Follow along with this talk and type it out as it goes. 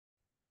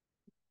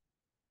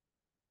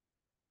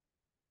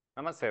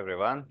Namaste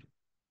everyone.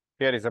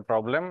 Here is a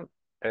problem.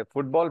 A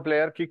football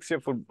player kicks a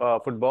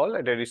football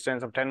at a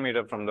distance of 10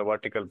 meters from the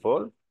vertical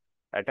pole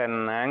at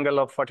an angle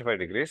of 45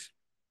 degrees.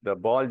 The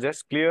ball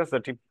just clears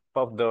the tip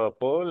of the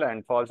pole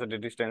and falls at a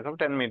distance of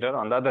 10 meters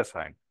on the other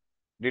side.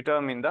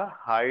 Determine the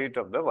height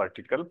of the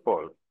vertical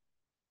pole.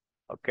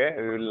 Okay,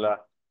 we will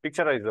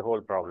picturize the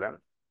whole problem.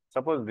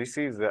 Suppose this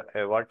is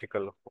a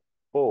vertical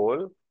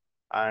pole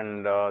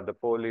and the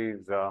pole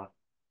is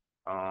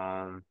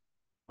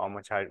how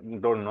much I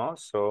don't know.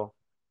 So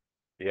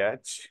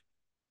H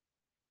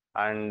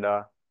and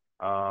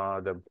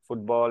the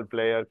football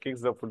player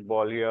kicks the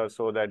football here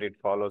so that it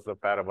follows the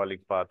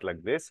parabolic path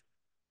like this.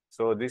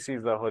 So this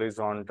is the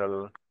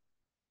horizontal,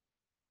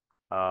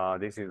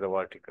 this is the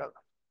vertical.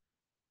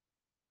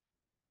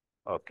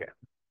 Okay.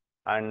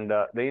 And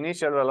the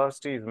initial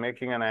velocity is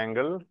making an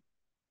angle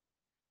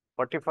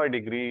 45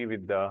 degree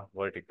with the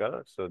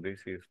vertical. So this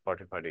is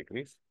 45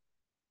 degrees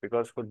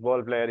because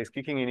football player is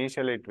kicking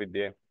initially with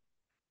the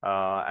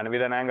and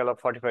with an angle of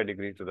 45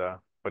 degrees to the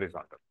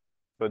horizontal.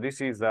 So this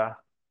is the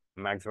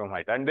maximum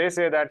height. And they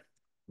say that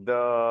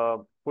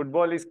the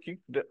football is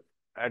kicked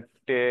at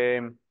a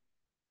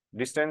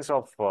distance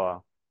of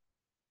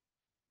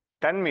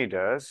 10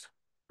 meters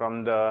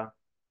from the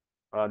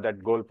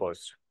that goal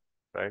post,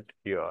 right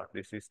here.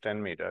 This is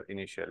 10 meter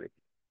initially.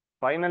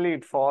 Finally,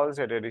 it falls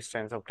at a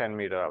distance of 10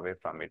 meter away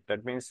from it.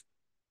 That means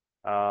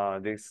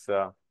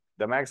the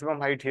maximum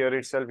height here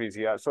itself is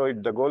here. So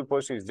the goal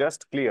post is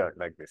just cleared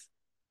like this.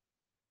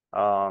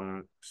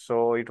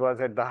 So it was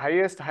at the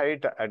highest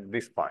height at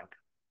this point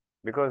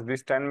because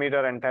this 10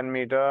 meter and 10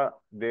 meter,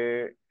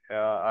 they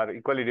are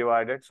equally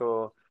divided.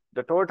 So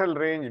the total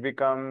range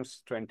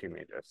becomes 20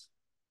 meters,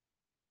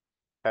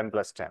 10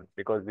 plus 10,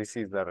 because this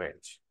is the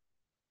range.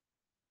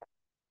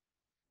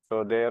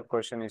 So their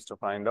question is to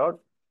find out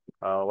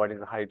what is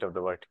the height of the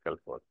vertical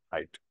pole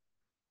height.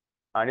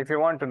 And if you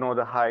want to know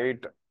the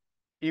height,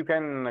 you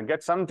can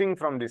get something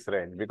from this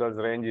range because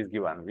range is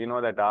given. We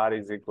know that R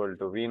is equal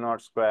to V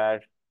naught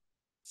squared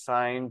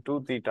sine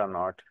 2 theta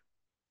naught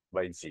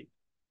by G.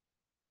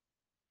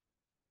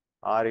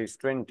 R is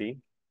 20.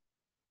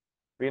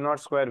 V naught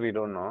square we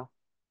don't know.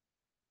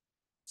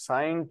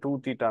 Sine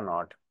 2 theta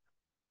naught.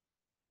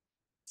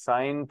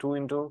 Sine 2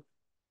 into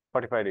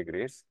 45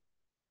 degrees.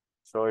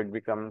 So it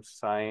becomes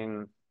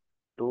sine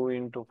 2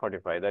 into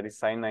 45. That is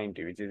sine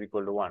 90, which is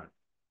equal to 1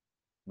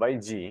 by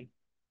G.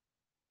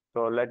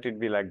 So let it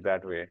be like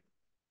that way.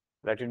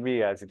 Let it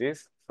be as it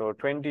is. So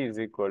 20 is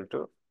equal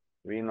to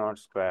V naught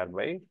square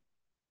by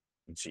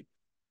G.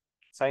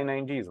 Sine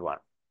 90 is 1.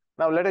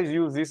 Now let us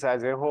use this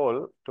as a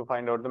whole to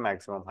find out the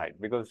maximum height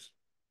because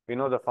we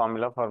know the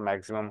formula for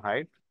maximum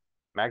height.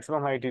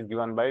 Maximum height is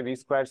given by V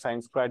squared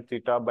sine squared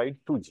theta by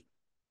 2G.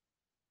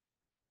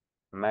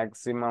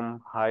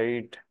 Maximum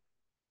height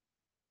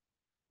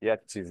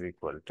H is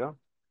equal to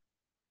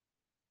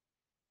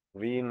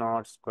V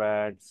naught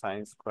squared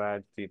sine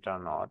squared theta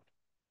naught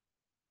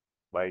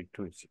by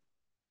 2G.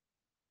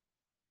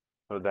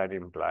 So that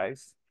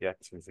implies H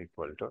is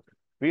equal to,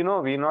 we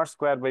know V naught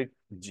squared by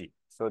G.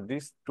 So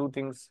these two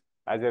things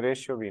as a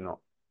ratio we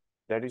know.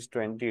 That is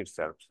 20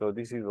 itself. So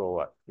this is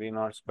over. V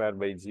naught squared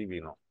by G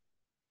we know.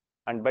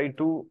 And by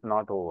 2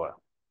 not over.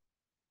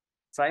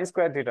 Sine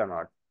square theta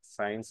naught.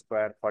 Sine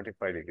square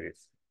 45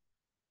 degrees.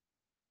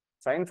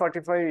 Sine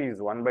 45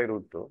 is 1 by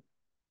root 2.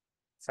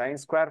 Sine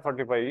square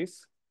 45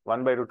 is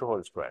 1 by root 2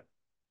 whole square.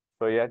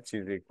 So H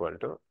is equal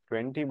to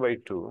 20 by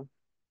 2,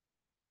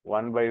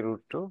 1 by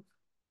root 2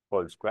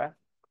 whole square.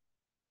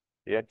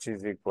 H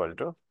is equal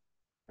to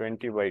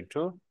 20 by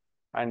 2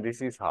 and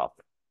this is half.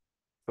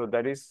 So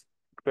that is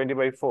 20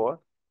 by 4.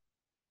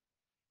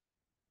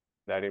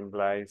 That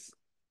implies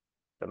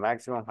the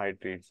maximum height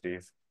reached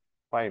is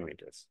 5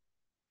 meters.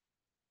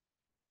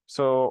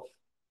 So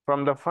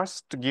from the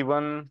first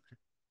given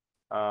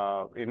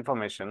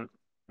information,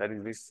 that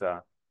is this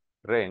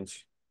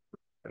range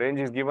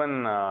is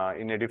given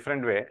in a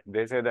different way.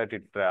 They say that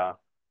it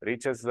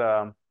reaches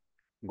the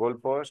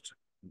goalpost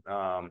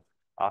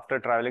after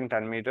traveling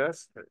 10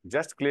 meters,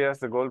 just clears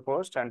the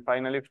goalpost and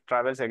finally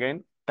travels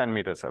again 10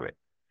 meters away.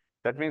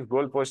 That means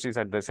goalpost is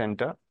at the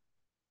center.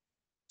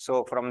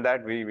 So from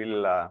that we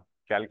will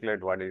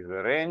calculate what is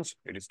the range.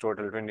 It is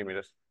total 20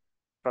 meters.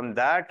 From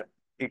that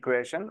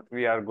equation,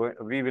 we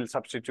will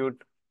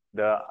substitute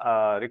the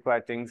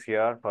required things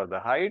here for the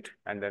height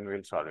and then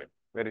we'll solve it.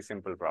 Very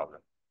simple problem.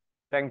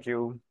 Thank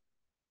you.